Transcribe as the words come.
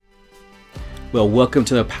Well, welcome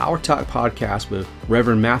to the Power Talk podcast with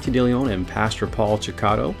Reverend Matthew DeLeon and Pastor Paul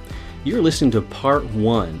Chicado. You're listening to part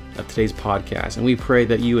 1 of today's podcast, and we pray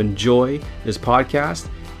that you enjoy this podcast,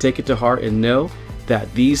 take it to heart, and know that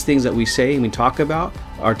these things that we say and we talk about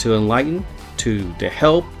are to enlighten, to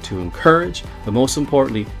help, to encourage, but most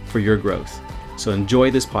importantly, for your growth. So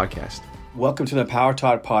enjoy this podcast. Welcome to the Power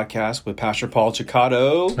Talk podcast with Pastor Paul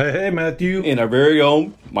Chicado. Hey, Matthew. And our very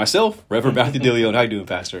own, myself, Reverend Matthew DeLeon. How you doing,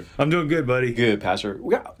 Pastor? I'm doing good, buddy. Good, Pastor.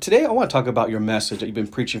 Today I want to talk about your message that you've been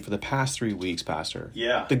preaching for the past 3 weeks, Pastor.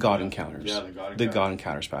 Yeah. The God Encounters. Yeah, the God Encounters. The God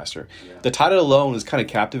Encounters, Pastor. Yeah. The title alone is kind of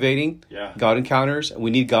captivating. Yeah. God Encounters.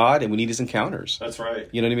 We need God and we need His encounters. That's right.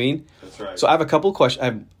 You know what I mean? That's right. So I have a couple of questions. I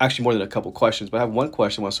have actually more than a couple of questions, but I have one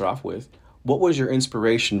question I want to start off with. What was your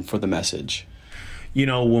inspiration for the message? You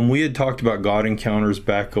know, when we had talked about God Encounters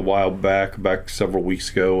back a while back several weeks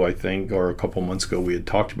ago, I think, or a couple months ago, we had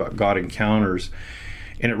talked about God Encounters.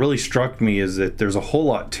 And it really struck me is that there's a whole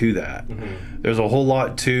lot to that. Mm-hmm. There's a whole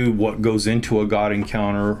lot to what goes into a God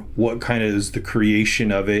encounter, what kind of is the creation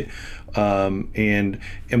of it, and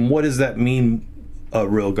what does that mean, a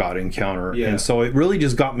real God encounter? Yeah. And so it really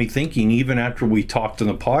just got me thinking, even after we talked in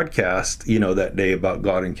the podcast, that day about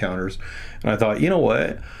God encounters. And I thought, you know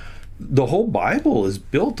what? The whole Bible is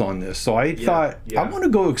built on this. So I thought, I want to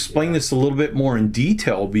go explain this a little bit more in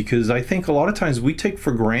detail, because I think a lot of times we take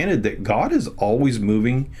for granted that God is always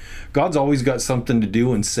moving. God's always got something to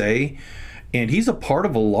do and say. And He's a part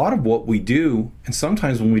of a lot of what we do. And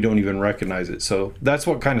sometimes when we don't even recognize it. So that's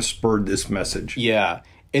what kind of spurred this message. Yeah.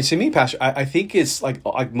 And to me, Pastor, I think it's like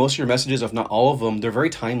most of your messages, if not all of them, they're very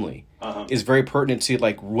timely. Uh-huh. It's very pertinent to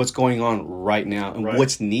like what's going on right now and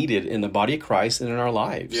what's needed in the body of Christ and in our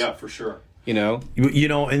lives. Yeah, for sure.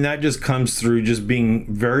 And that just comes through just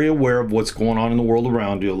being very aware of what's going on in the world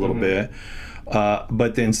around you a little bit.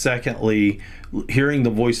 But then secondly, hearing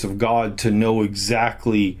the voice of God to know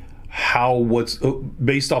exactly what's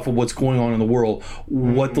based off of what's going on in the world,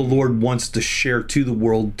 what the Lord wants to share to the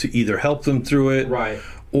world to either help them through it,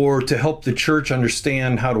 or to help the church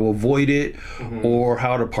understand how to avoid it, or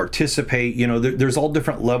how to participate. There's all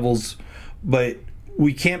different levels, but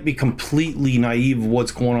we can't be completely naive of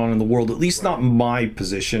what's going on in the world, at least not in my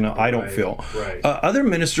position. I don't feel. Other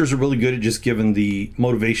ministers are really good at just giving the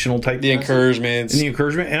motivational type, the encouragements,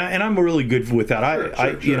 and I'm really good with that.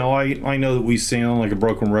 I know that we sound like a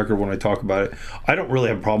broken record when I talk about it. I don't really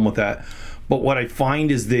have a problem with that. But what I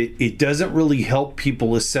find is that it doesn't really help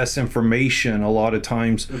people assess information a lot of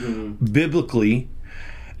times biblically,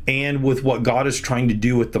 and with what God is trying to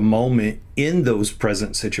do at the moment in those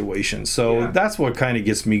present situations. So that's what kind of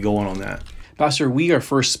gets me going on that. Pastor, we are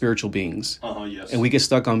first spiritual beings. Yes. And we get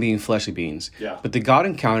stuck on being fleshly beings. Yeah. But the God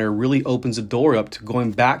encounter really opens the door up to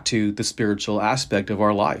going back to the spiritual aspect of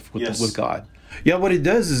our life with God. Yeah, what it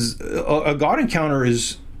does is a God encounter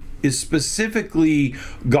is specifically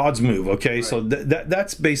God's move, okay? So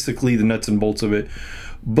that's basically the nuts and bolts of it.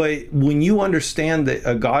 But when you understand that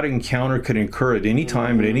a God encounter could occur at any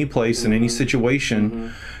time, at any place, in any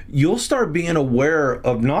situation, you'll start being aware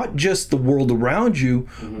of not just the world around you,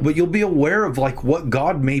 but you'll be aware of like what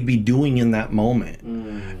God may be doing in that moment.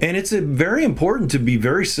 And it's very important to be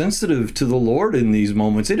very sensitive to the Lord in these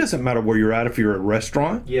moments. It doesn't matter where you're at, if you're at a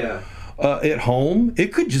restaurant. At home,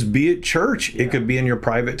 it could just be at church. It could be in your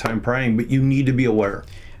private time praying, but you need to be aware.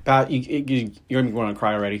 You're going to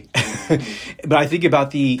cry already. But I think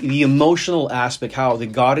about the emotional aspect, how the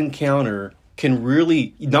God encounter can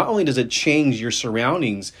really, not only does it change your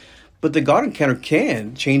surroundings, but the God encounter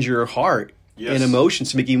can change your heart and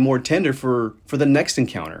emotions to make you more tender for the next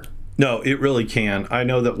encounter. No, it really can. I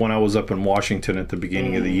know that when I was up in Washington at the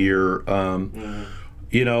beginning of the year,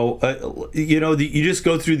 you just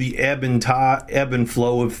go through the ebb and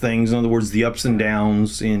flow of things. In other words, the ups and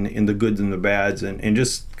downs in the goods and the bads, and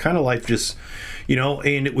just kind of life just,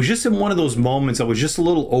 and it was just in one of those moments I was just a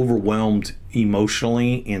little overwhelmed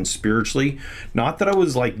emotionally and spiritually. Not that I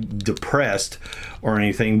was like depressed or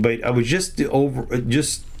anything, but I was just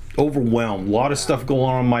overwhelmed. A lot of stuff going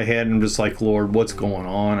on in my head, and I'm just like, Lord, what's going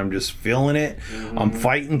on? I'm just feeling it. I'm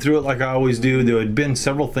fighting through it like I always do. There had been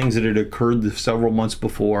several things that had occurred several months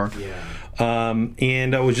before.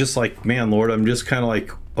 And I was just like, man, Lord, I'm just kind of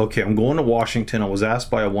like, okay, I'm going to Washington. I was asked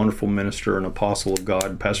by a wonderful minister, an apostle of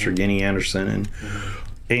God, Pastor Genny Anderson,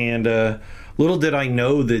 and little did I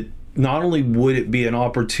know that not only would it be an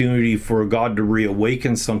opportunity for God to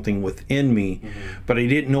reawaken something within me, but I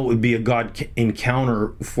didn't know it would be a God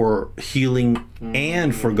encounter for healing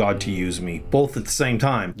and for God to use me, both at the same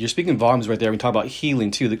time. You're speaking volumes right there. We talk about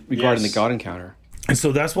healing too, regarding the God encounter. And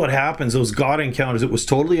so that's what happens. Those God encounters, it was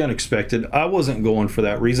totally unexpected. I wasn't going for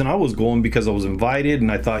that reason. I was going because I was invited,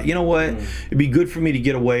 and I thought, you know what, it'd be good for me to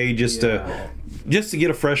get away just to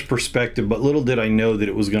get a fresh perspective. But little did I know that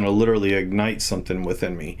it was going to literally ignite something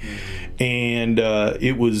within me. And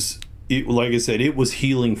like I said, it was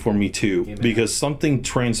healing for me too, because something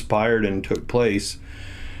transpired and took place.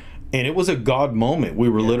 And it was a God moment. We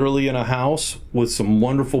were literally in a house with some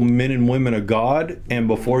wonderful men and women of God. And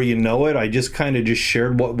before you know it, I just kind of just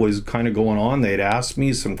shared what was kind of going on. They'd asked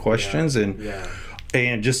me some questions and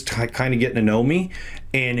just kind of getting to know me.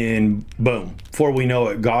 And then, boom, before we know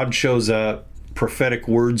it, God shows up. Prophetic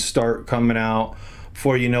words start coming out.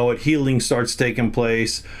 Before you know it, healing starts taking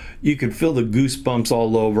place. You could feel the goosebumps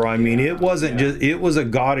all over. I mean, it wasn't just, it was a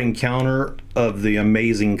God encounter of the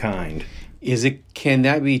amazing kind. Can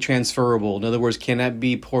that be transferable? In other words, can that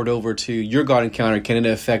be poured over to your God encounter? Can it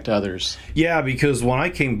affect others? Yeah, because when I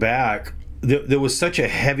came back, there was such a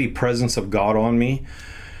heavy presence of God on me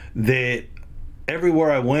that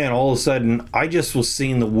everywhere I went, all of a sudden, I just was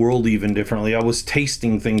seeing the world even differently. I was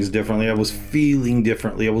tasting things differently. I was feeling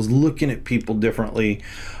differently. I was looking at people differently.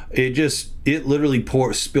 It literally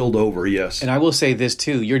spilled over, yes. And I will say this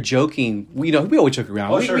too. You're joking. We always joke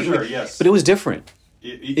around. Oh, sure, yes. But it was different.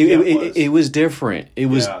 It was different. It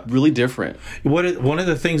was really different. One of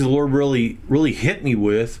the things the Lord really hit me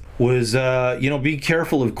with was, be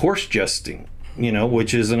careful of coarse jesting.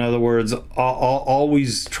 Which is, in other words,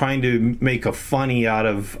 always trying to make a funny out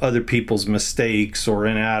of other people's mistakes or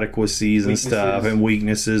inadequacies and stuff and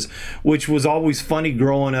weaknesses, which was always funny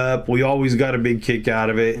growing up. We always got a big kick out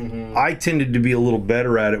of it. I tended to be a little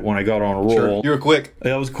better at it when I got on a roll. Sure. You were quick.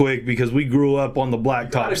 I was quick because we grew up on the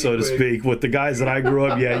blacktop, so to speak. With the guys that I grew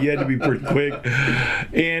up, you had to be pretty quick.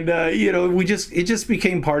 And, it just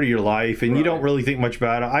became part of your life, and you don't really think much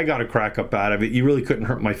about it. I got a crack up out of it. You really couldn't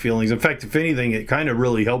hurt my feelings. In fact, if anything, it kind of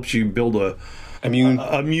really helps you build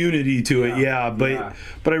immunity to it.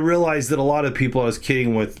 But I realized that a lot of people I was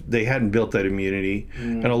kidding with, they hadn't built that immunity,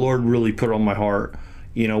 and the Lord really put on my heart,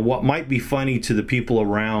 what might be funny to the people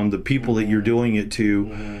around, the people that you're doing it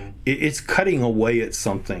to, it's cutting away at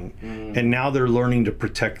something, and now they're learning to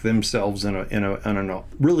protect themselves in a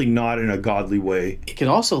really not in a godly way. It can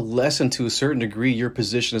also lessen to a certain degree your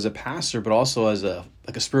position as a pastor, but also as a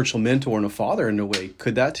spiritual mentor and a father in a way.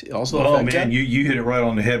 Could that also affect that? You hit it right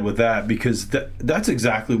on the head with that, because that's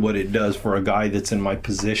exactly what it does for a guy that's in my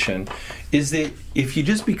position, is that if you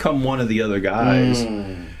just become one of the other guys,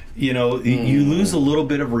 you lose a little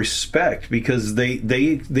bit of respect, because they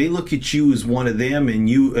look at you as one of them, and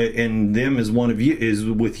you and them as one of you is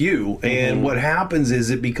with you. And what happens is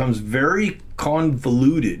it becomes very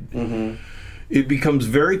convoluted. It becomes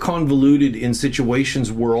very convoluted in situations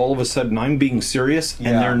where all of a sudden I'm being serious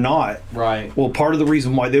and they're not. Right. Well, part of the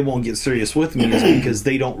reason why they won't get serious with me is because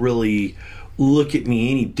they don't really look at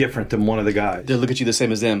me any different than one of the guys. They look at you the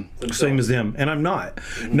same as them. Same as them. And I'm not.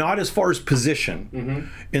 Not as far as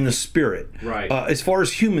position in the spirit. Right. As far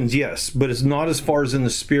as humans, yes, but it's not as far as in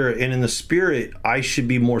the spirit. And in the spirit, I should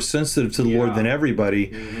be more sensitive to the Lord than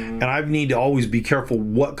everybody. And I need to always be careful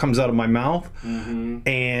what comes out of my mouth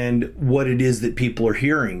and what it is that people are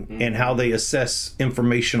hearing and how they assess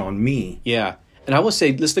information on me. Yeah. And I will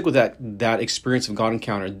say, let's stick with that experience of God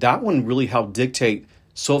encounter. That one really helped dictate.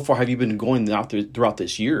 So far, have you been going out there throughout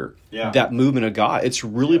this year? Yeah. That movement of God, it's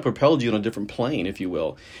really propelled you on a different plane, if you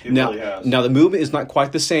will. It really has. Now, the movement is not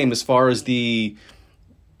quite the same as far as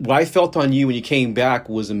what I felt on you when you came back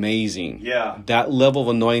was amazing. Yeah. That level of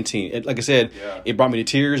anointing. Like I said, it brought me to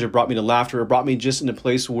tears, it brought me to laughter, it brought me just in a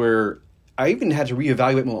place where I even had to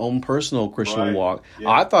reevaluate my own personal Christian walk. Yeah.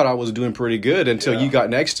 I thought I was doing pretty good until you got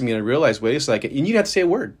next to me and I realized, wait a second, and you didn't have to say a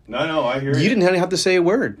word. No, I hear you. You didn't have to say a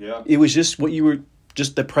word. Yeah. It was just what you were...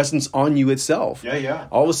 just the presence on you itself. Yeah.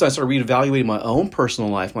 All of a sudden, I started reevaluating my own personal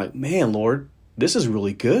life. I'm like, man, Lord, this is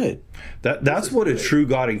really good. That's what a true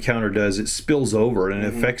God encounter does. It spills over and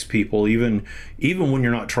it affects people, even when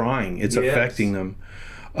you're not trying. It's affecting them.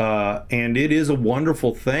 And it is a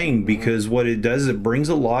wonderful thing, because what it does, it brings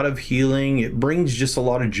a lot of healing. It brings just a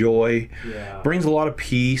lot of joy. Yeah. Brings a lot of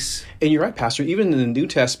peace. And you're right, Pastor. Even in the New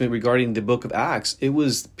Testament regarding the book of Acts, it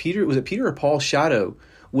was Peter or Paul's shadow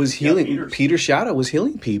was healing. Peter's shadow was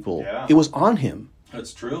healing people. Yeah. It was on him.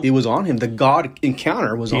 That's true. It was on him. The God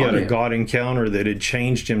encounter was on him. He had a God encounter that had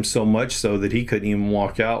changed him so much so that he couldn't even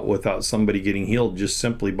walk out without somebody getting healed just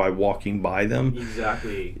simply by walking by them.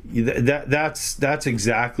 Exactly. That's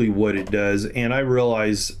exactly what it does. And I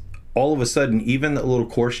realize all of a sudden, even that little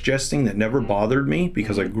coarse jesting that never bothered me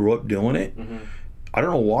because I grew up doing it, I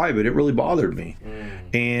don't know why, but it really bothered me.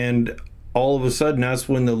 And all of a sudden, that's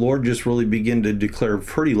when the Lord just really began to declare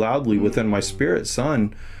pretty loudly within my spirit,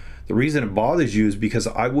 son, the reason it bothers you is because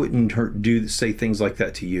I wouldn't say things like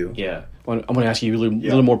that to you. Yeah. Well, I'm going to ask you a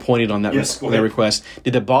little more pointed on that, that request.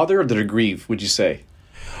 Did it bother or did it grieve, would you say?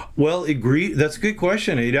 Well, that's a good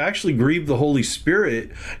question. It actually grieved the Holy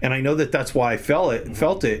Spirit, and I know that's why I felt it.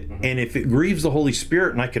 Mm-hmm. And if it grieves the Holy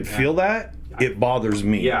Spirit and I could feel that, it bothers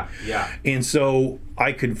me. Yeah. And so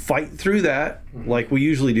I could fight through that like we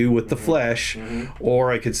usually do with the flesh,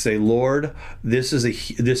 or I could say, Lord, this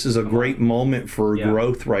is a great moment for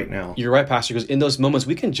growth right now. You're right, Pastor, because in those moments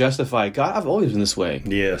we can justify, God, I've always been this way.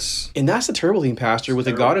 Yes. And that's the terrible thing, Pastor. With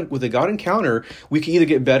a God encounter, we can either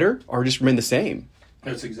get better or just remain the same.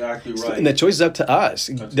 That's exactly right. And the choice is up to us.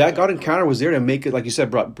 That God encounter was there to make it, like you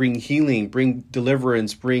said, bring healing, bring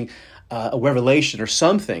deliverance, bring a revelation or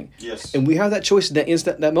something. Yes. And we have that choice in that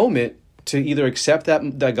instant, that moment, to either accept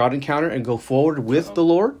that God encounter and go forward with the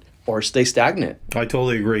Lord, or stay stagnant. I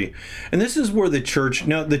totally agree. And this is where the church,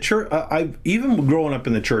 I've even growing up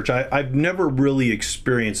in the church, I've never really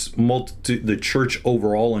experienced the church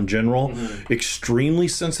overall in general, extremely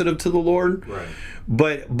sensitive to the Lord. Right.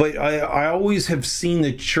 But I always have seen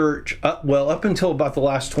the church, up until about the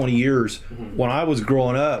last 20 years, when I was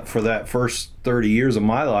growing up for that first 30 years of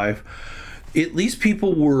my life, at least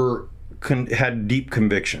people had deep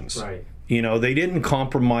convictions. Right. They didn't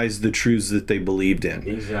compromise the truths that they believed in.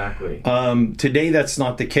 Exactly. Today, that's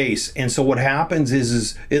not the case. And so what happens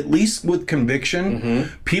is at least with conviction,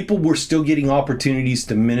 people were still getting opportunities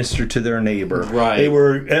to minister to their neighbor. Right. They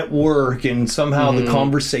were at work, and somehow the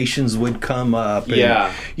conversations would come up.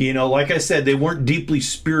 And, like I said, they weren't deeply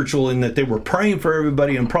spiritual in that they were praying for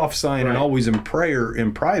everybody and prophesying and always in prayer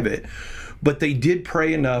in private. But they did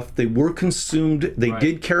pray enough. They were consumed. They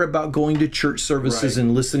did care about going to church services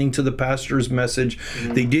and listening to the pastor's message.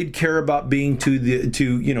 They did care about being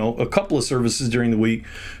to a couple of services during the week.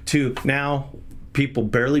 To now, people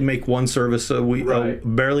barely make one service a week.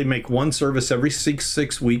 Barely make one service every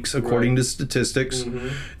six weeks, according to statistics.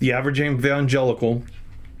 The average evangelical.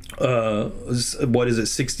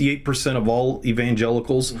 68% of all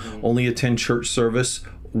evangelicals only attend church service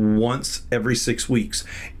once every 6 weeks,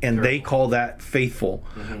 and they call that faithful,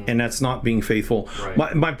 and that's not being faithful.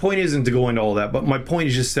 My point isn't to go into all that, but my point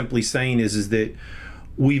is just simply saying is that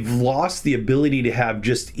we've lost the ability to have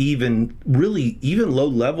just even low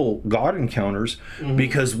level God encounters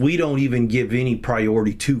because we don't even give any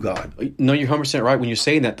priority to God. No, you're 100% right. When you're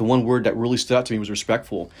saying that, the one word that really stood out to me was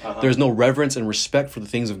respectful. There's no reverence and respect for the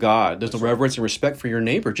things of God. There's no reverence and respect for your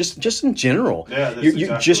neighbor, just in general.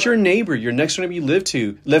 Your neighbor, your next one you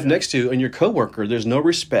live next to, and your coworker. There's no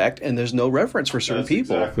respect and there's no reverence for certain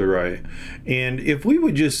people. Exactly right. And if we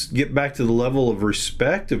would just get back to the level of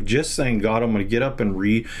respect of just saying, God, I'm going to get up and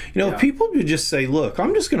read. If people would just say, look,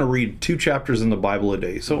 I'm just going to read 2 chapters in the Bible a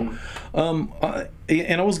day. So, and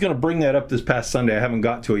I was going to bring that up this past Sunday. I haven't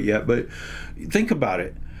got to it yet, but think about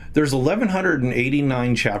it. There's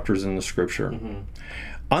 1,189 chapters in the Scripture.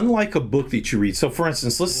 Unlike a book that you read. So, for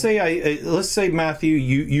instance, let's say Matthew,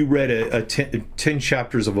 you read 10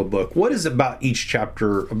 chapters of a book. What is about each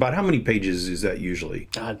chapter? About how many pages is that usually?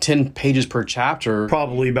 10 pages per chapter.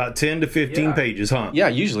 Probably about 10 to 15 pages, huh? Yeah,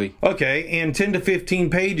 usually. Okay, and 10 to 15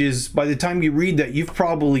 pages, by the time you read that,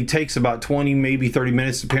 probably takes about 20, maybe 30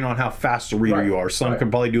 minutes, depending on how fast a reader you are. Some can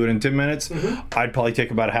probably do it in 10 minutes. I'd probably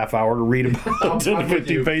take about a half hour to read about 10 to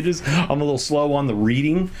 15 pages. I'm a little slow on the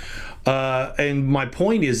reading. And my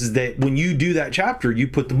point is that when you do that chapter, you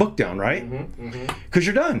put the book down, right? Because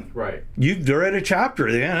you're done. Right. You've read a chapter.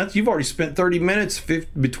 You've already spent 30 minutes,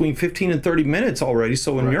 between 15 and 30 minutes already.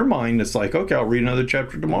 So in your mind, it's like, okay, I'll read another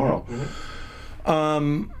chapter tomorrow.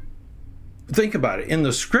 Think about it. In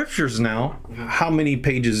the Scriptures now, how many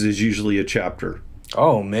pages is usually a chapter?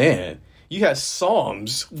 Oh, man. You have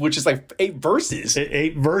Psalms, which is like 8 verses.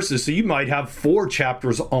 8 verses. So you might have 4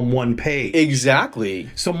 chapters on one page. Exactly.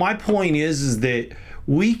 So my point is that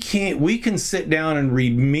we can sit down and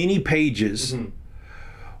read many pages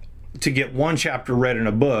to get one chapter read in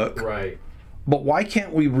a book. Right. But why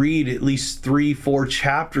can't we read at least 3-4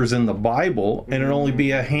 chapters in the Bible and it only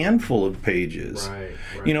be a handful of pages? Right.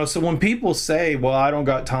 So when people say, well, I don't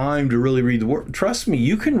got time to really read the Word, trust me,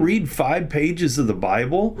 you can read 5 pages of the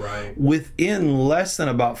Bible within less than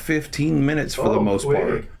about 15 minutes for the most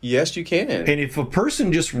part. Yes, you can. And if a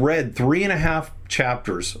person just read 3.5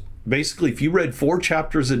 chapters, basically if you read 4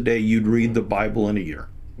 chapters a day, you'd read the Bible in a year.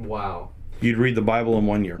 Wow. You'd read the Bible in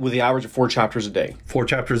 1 year. With the average of 4 chapters a day. 4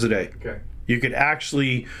 chapters a day. Okay. You could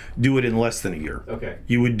actually do it in less than a year. Okay.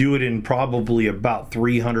 You would do it in probably about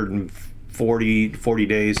 40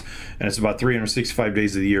 days, and it's about 365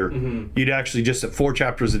 days of the year. You'd actually just at 4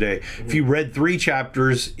 chapters a day. If you read 3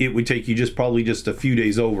 chapters, it would take you probably just a few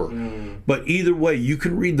days over. But either way, you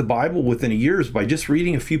can read the Bible within a year by just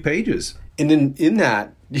reading a few pages. And then in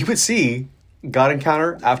that, you would see God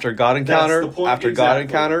encounter after God encounter after God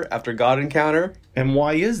encounter after God encounter. And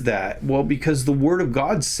why is that? Well, because the Word of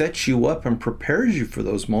God sets you up and prepares you for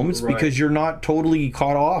those moments because you're not totally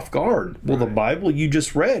caught off guard. Well, the Bible you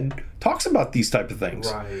just read talks about these type of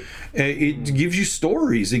things. Right. It gives you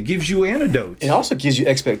stories. It gives you anecdotes. It also gives you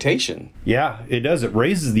expectation. Yeah, it does. It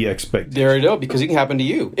raises the expectation. There you go, because it can happen to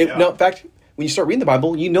you. No, in fact, when you start reading the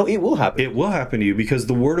Bible, you know it will happen. It will happen to you because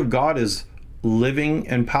the Word of God is living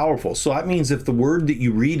and powerful. So that means if the word that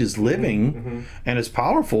you read is living and it's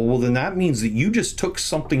powerful, well, then that means that you just took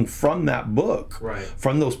something from that book,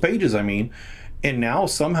 from those pages, and now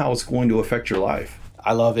somehow it's going to affect your life.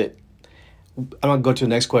 I love it. I'm going to go to the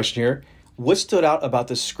next question here. What stood out about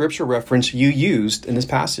the scripture reference you used in this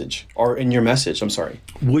passage, or in your message? I'm sorry.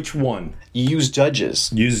 Which one? You used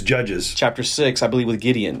Judges. Chapter 6, I believe, with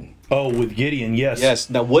Gideon. Oh, with Gideon, yes. Yes.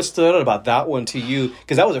 Now, what stood out about that one to you?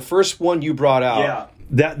 Because that was the first one you brought out. Yeah.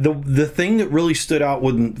 That the thing that really stood out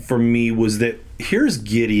for me was that here's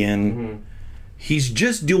Gideon. He's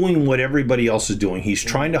just doing what everybody else is doing. He's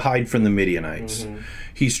trying to hide from the Midianites.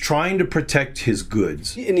 He's trying to protect his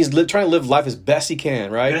goods. And he's trying to live life as best he can,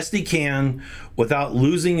 right? Best he can without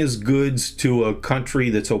losing his goods to a country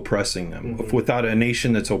that's oppressing them, without a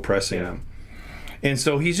nation that's oppressing them. And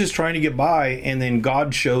so he's just trying to get by, and then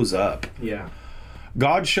God shows up. Yeah.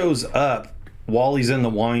 God shows up while he's in the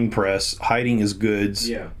wine press, hiding his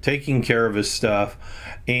goods, taking care of his stuff.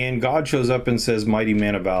 And God shows up and says, "Mighty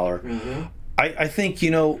man of valor." I think,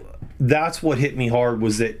 that's what hit me hard,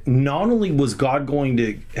 was that not only was God going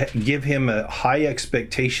to give him a high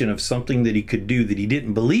expectation of something that he could do that he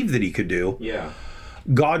didn't believe that he could do.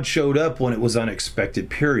 God showed up when it was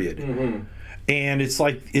unexpected, period. And it's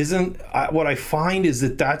like, what I find is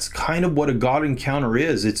that that's kind of what a God encounter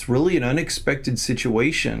is. It's really an unexpected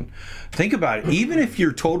situation. Think about it. Even if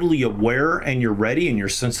you're totally aware and you're ready and you're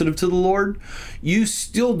sensitive to the Lord, you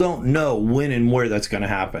still don't know when and where that's going to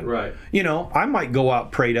happen. Right. I might go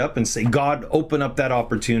out prayed up and say, God, open up that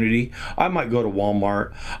opportunity. I might go to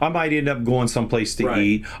Walmart. I might end up going someplace to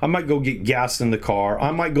eat. I might go get gas in the car.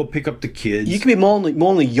 I might go pick up the kids. You can be mowing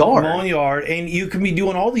the yard. Mowing the yard. And you can be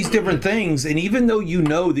doing all these different things. And even though you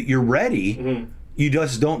know that you're ready, you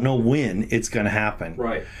just don't know when it's going to happen.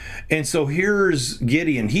 Right. And so here's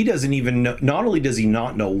Gideon. He doesn't even know, not only does he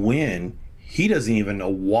not know when, he doesn't even know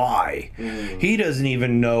why. He doesn't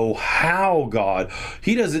even know how God.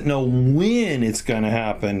 He doesn't know when it's going to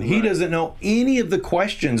happen. Right. He doesn't know any of the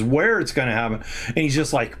questions where it's going to happen. And he's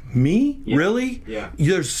just like, me? Really? Yeah.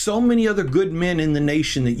 There's so many other good men in the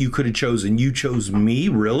nation that you could have chosen. You chose me?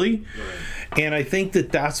 Really? Right. And I think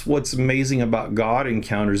that that's what's amazing about God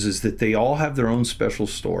encounters, is that they all have their own special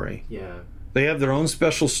story. Yeah. They have their own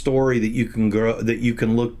special story that you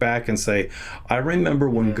can look back and say, I remember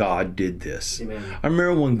when God did this. Amen. I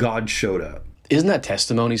remember when God showed up. Isn't that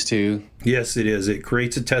testimonies too? Yes, it is. It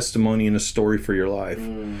creates a testimony and a story for your life.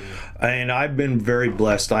 And I've been very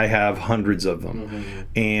blessed. I have hundreds of them.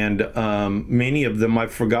 And many of them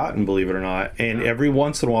I've forgotten, believe it or not. And every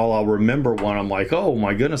once in a while I'll remember one. I'm like, oh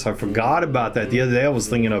my goodness, I forgot about that. The other day I was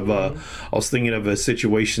thinking of a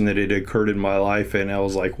situation that had occurred in my life, and I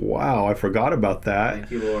was like, wow, I forgot about that.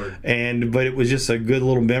 Thank you, Lord. But it was just a good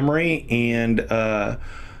little memory, and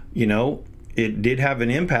it did have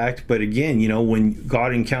an impact. But again, when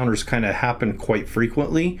God encounters kind of happen quite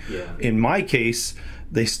frequently, in my case,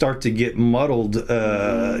 they start to get muddled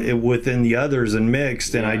within the others and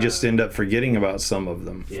mixed, and I just end up forgetting about some of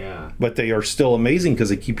them. Yeah. But they are still amazing because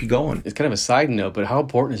they keep you going. It's kind of a side note, but how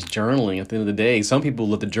important is journaling at the end of the day? Some people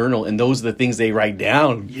love to journal, and those are the things they write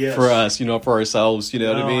down for us, for ourselves, what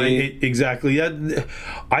I mean? Exactly.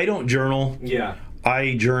 I don't journal. Yeah.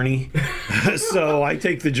 I journey, so I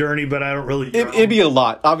take the journey, but I don't really journal. It'd be a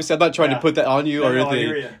lot. Obviously, I'm not trying to put that on you or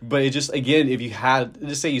anything. But it just, again, if you had,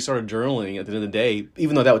 just say you started journaling at the end of the day,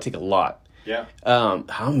 even though that would take a lot. Yeah.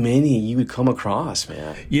 How many you would come across,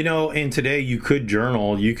 man? And today you could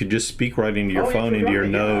journal. You could just speak right into your phone, into your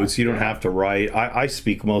notes. You don't have to write. I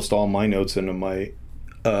speak all my notes into my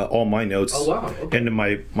into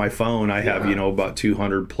my phone. I have about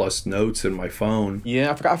 200 plus notes in my phone.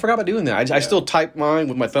 Yeah, I forgot about doing that. I still type mine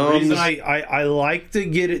with my thumb. I like to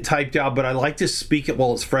get it typed out, but I like to speak it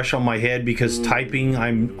while it's fresh on my head, because typing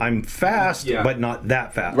I'm fast, but not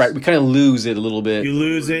that fast. Right, we kind of lose it a little bit. You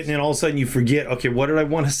lose it, and then all of a sudden you forget. Okay, what did I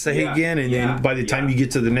want to say again? And then by the time you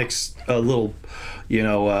get to the next little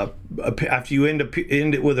after you end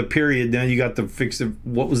it with a period, then you got to fix it.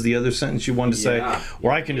 What was the other sentence you wanted to say?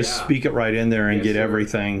 Where I can just speak it right in there and get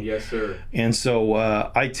everything. Yes, sir. And so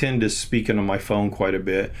I tend to speak into my phone quite a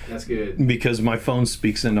bit. That's good. Because my phone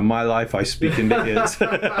speaks into my life, I speak into its.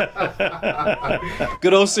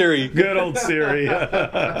 Good old Siri. Good old Siri.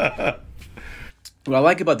 What I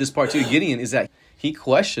like about this part too, Gideon, is that he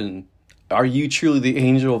questioned, "Are you truly the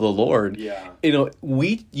angel of the Lord?" Yeah. You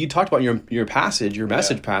talked about your passage, your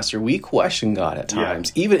message, Pastor. We question God at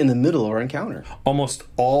times, even in the middle of our encounter. Almost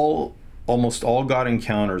all God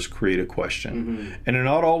encounters create a question, and they're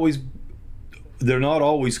not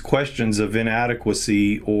always questions of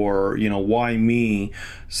inadequacy or why me.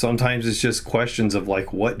 Sometimes it's just questions of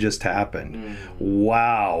like, what just happened?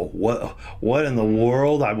 Wow, what in the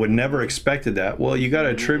world? I would never expected that. Well, you got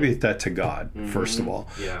to attribute that to God first of all.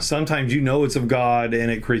 Sometimes it's of God and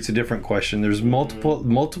it creates a different question. There's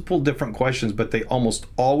multiple different questions, but they almost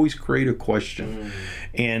always create a question.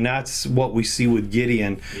 And that's what we see with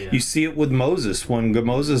Gideon. You see it with Moses. When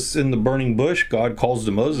Moses in the burning bush, God calls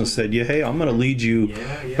to Moses and said, hey, I'm going to lead you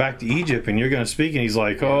back to Egypt and you're going to speak. And he's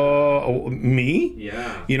like, oh, me?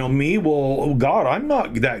 Me? Well, God, I'm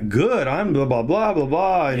not that good. I'm blah, blah, blah, blah,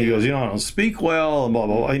 blah. And he goes, I don't speak well, and blah,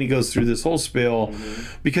 blah, blah. And he goes through this whole spiel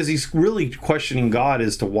because he's really questioning God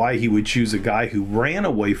as to why he would choose a guy who ran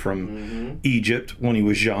away from Egypt when he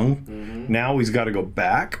was young. Now he's got to go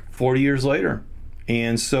back 40 years later.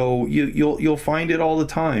 And so you'll find it all the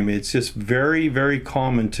time. It's just very, very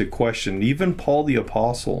common to question. Even Paul the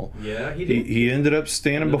Apostle, he ended up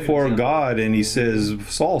standing before God and he says,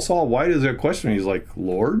 Saul, why does there question? He's like,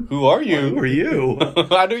 Lord, who are you? Who are you?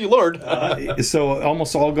 I know you, Lord. So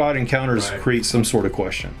almost all God encounters create some sort of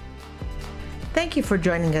question. Thank you for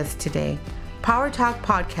joining us today. Power Talk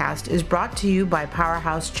Podcast is brought to you by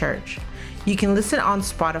Powerhouse Church. You can listen on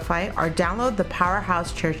Spotify or download the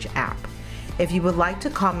Powerhouse Church app. If you would like to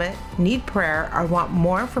comment, need prayer, or want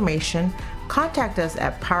more information, contact us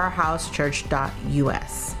at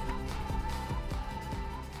powerhousechurch.us.